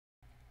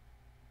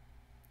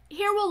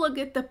Here we'll look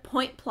at the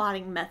point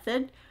plotting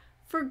method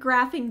for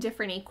graphing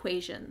different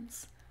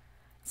equations.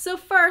 So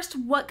first,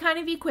 what kind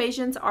of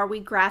equations are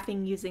we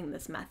graphing using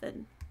this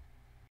method?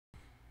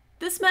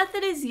 This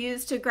method is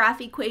used to graph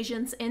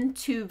equations in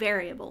two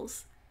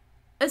variables.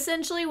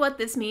 Essentially what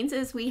this means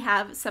is we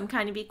have some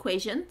kind of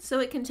equation, so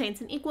it contains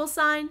an equal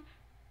sign,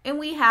 and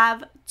we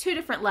have two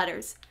different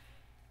letters.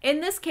 In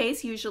this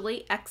case,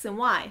 usually x and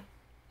y.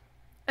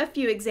 A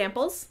few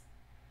examples.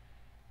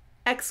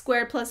 X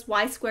squared plus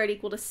y squared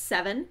equal to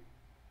 7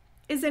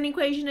 is an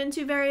equation in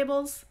two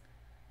variables.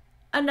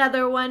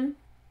 Another one,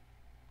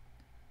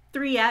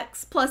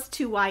 3x plus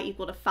 2y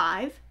equal to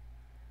 5.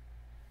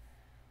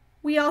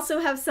 We also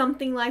have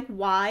something like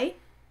y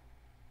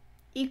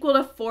equal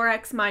to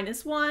 4x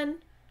minus 1,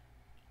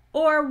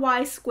 or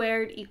y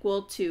squared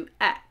equal to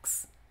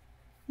x.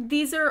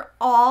 These are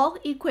all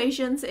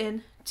equations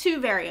in two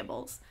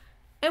variables,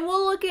 and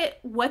we'll look at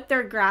what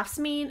their graphs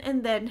mean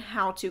and then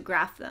how to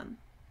graph them.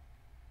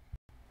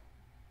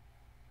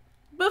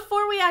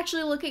 Before we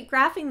actually look at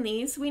graphing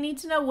these, we need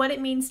to know what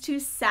it means to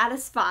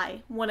satisfy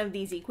one of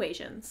these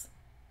equations.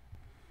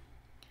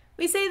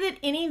 We say that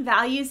any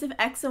values of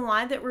x and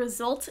y that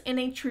result in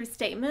a true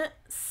statement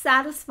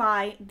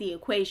satisfy the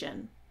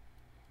equation.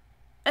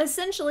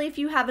 Essentially, if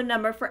you have a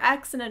number for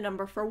x and a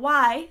number for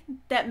y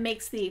that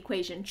makes the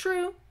equation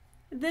true,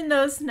 then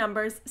those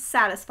numbers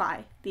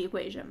satisfy the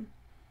equation.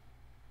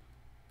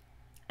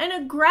 And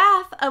a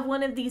graph of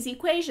one of these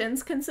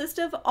equations consists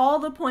of all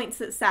the points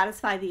that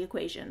satisfy the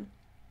equation.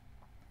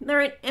 There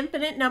are an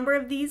infinite number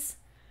of these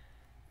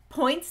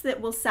points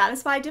that will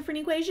satisfy different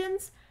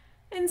equations,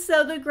 and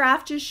so the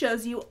graph just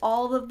shows you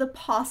all of the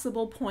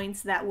possible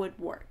points that would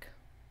work.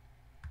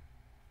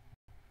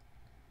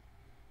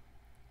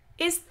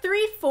 Is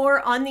 3,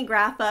 4 on the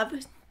graph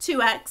of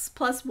 2x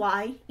plus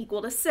y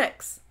equal to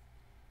 6?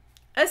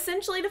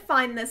 Essentially, to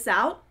find this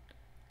out,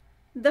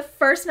 the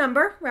first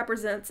number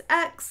represents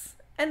x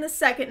and the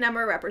second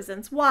number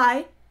represents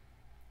y,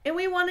 and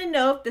we want to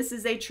know if this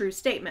is a true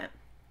statement.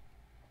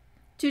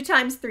 2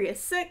 times 3 is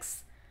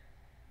 6,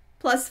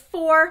 plus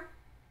 4,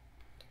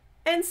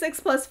 and 6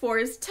 plus 4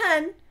 is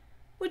 10,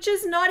 which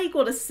is not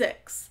equal to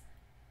 6.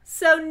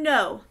 So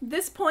no,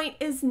 this point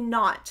is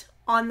not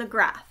on the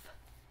graph.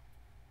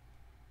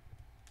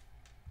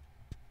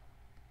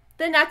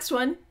 The next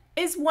one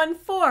is 1,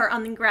 4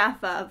 on the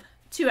graph of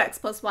 2x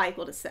plus y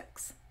equal to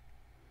 6.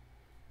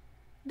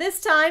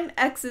 This time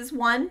x is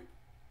 1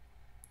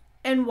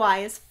 and y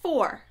is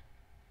 4.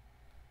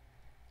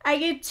 I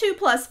get 2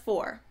 plus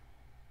 4,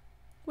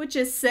 which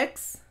is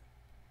 6.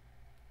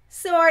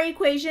 So our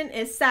equation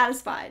is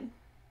satisfied.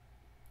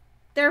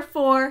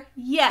 Therefore,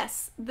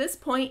 yes, this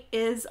point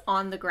is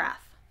on the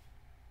graph.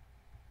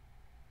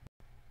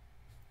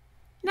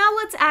 Now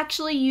let's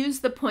actually use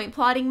the point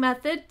plotting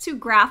method to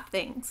graph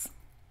things.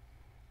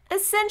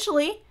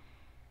 Essentially,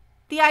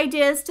 the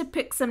idea is to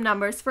pick some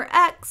numbers for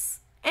x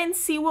and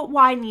see what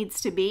y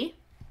needs to be,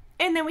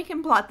 and then we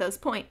can plot those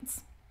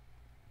points.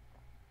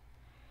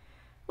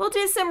 We'll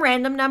do some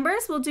random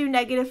numbers. We'll do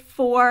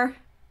 -4,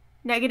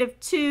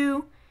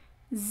 -2,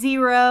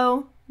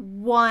 0,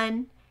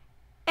 1,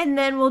 and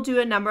then we'll do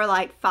a number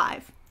like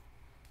 5.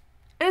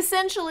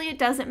 Essentially, it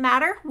doesn't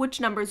matter which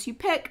numbers you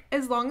pick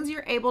as long as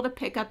you're able to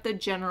pick up the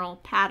general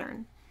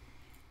pattern.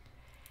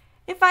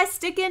 If I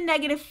stick in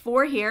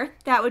 -4 here,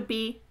 that would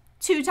be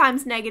 2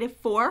 times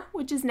 -4,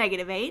 which is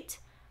 -8,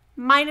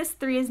 minus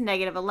 3 is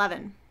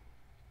 -11.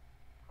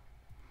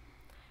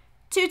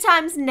 2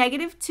 times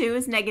 -2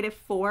 is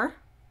 -4,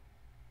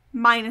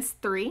 minus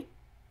 3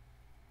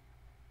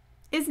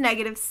 is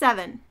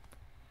 -7.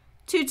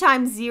 2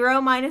 times 0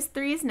 minus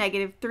 3 is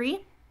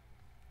 -3.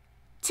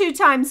 2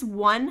 times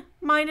 1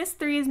 minus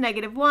 3 is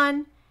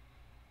 -1.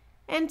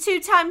 And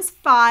 2 times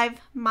 5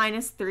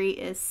 minus 3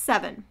 is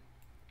 7.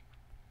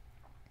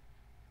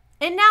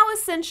 And now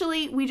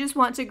essentially we just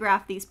want to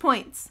graph these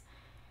points.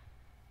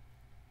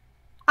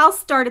 I'll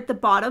start at the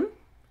bottom.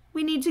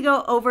 We need to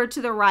go over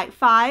to the right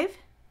 5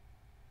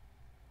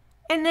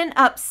 and then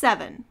up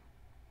 7.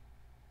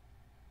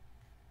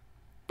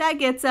 That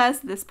gets us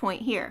this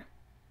point here.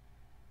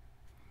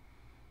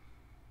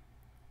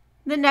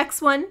 The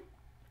next one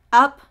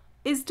up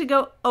is to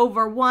go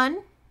over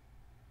 1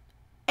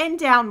 and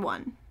down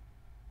 1.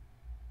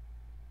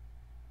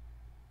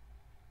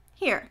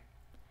 Here.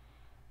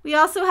 We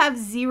also have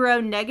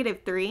 0,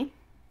 -3,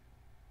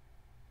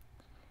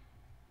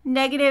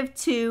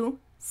 -2,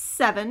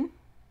 7.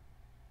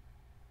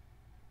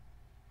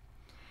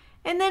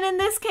 And then in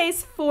this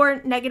case,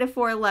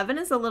 -4, 11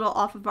 is a little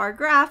off of our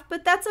graph,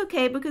 but that's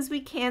okay because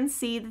we can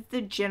see that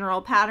the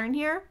general pattern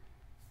here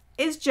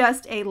is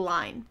just a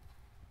line.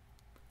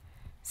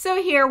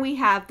 So here we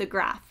have the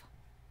graph.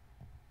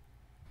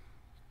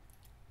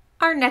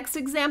 Our next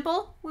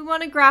example, we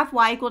want to graph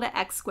y equal to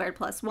x squared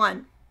plus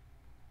 1.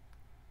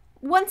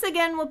 Once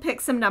again, we'll pick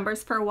some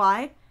numbers for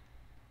y.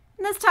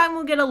 And this time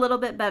we'll get a little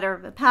bit better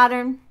of a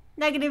pattern.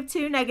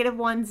 -2,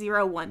 -1,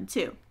 0, 1,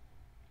 2.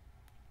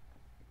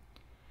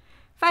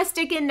 If I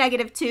stick in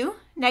 -2,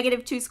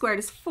 -2 squared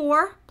is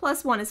 4,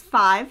 plus 1 is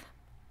 5.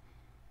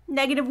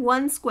 negative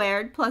 1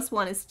 squared plus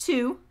 1 is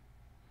 2,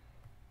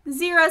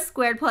 0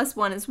 squared plus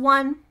 1 is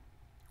 1,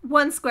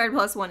 1 squared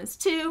plus 1 is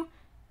 2,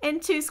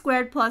 and 2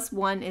 squared plus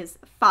 1 is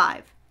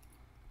 5.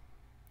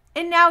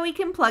 And now we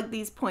can plug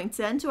these points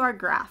into our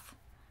graph.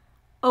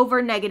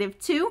 Over negative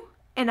 2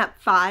 and up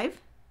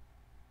 5.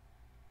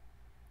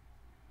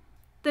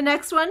 The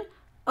next one,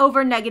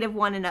 over negative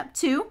 1 and up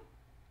 2.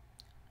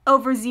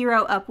 Over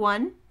 0 up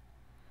 1.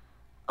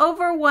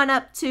 Over 1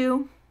 up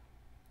 2.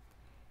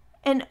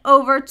 And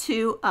over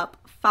 2 up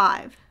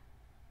 5.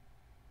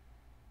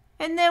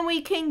 And then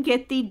we can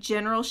get the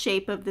general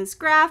shape of this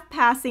graph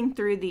passing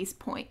through these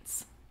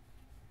points.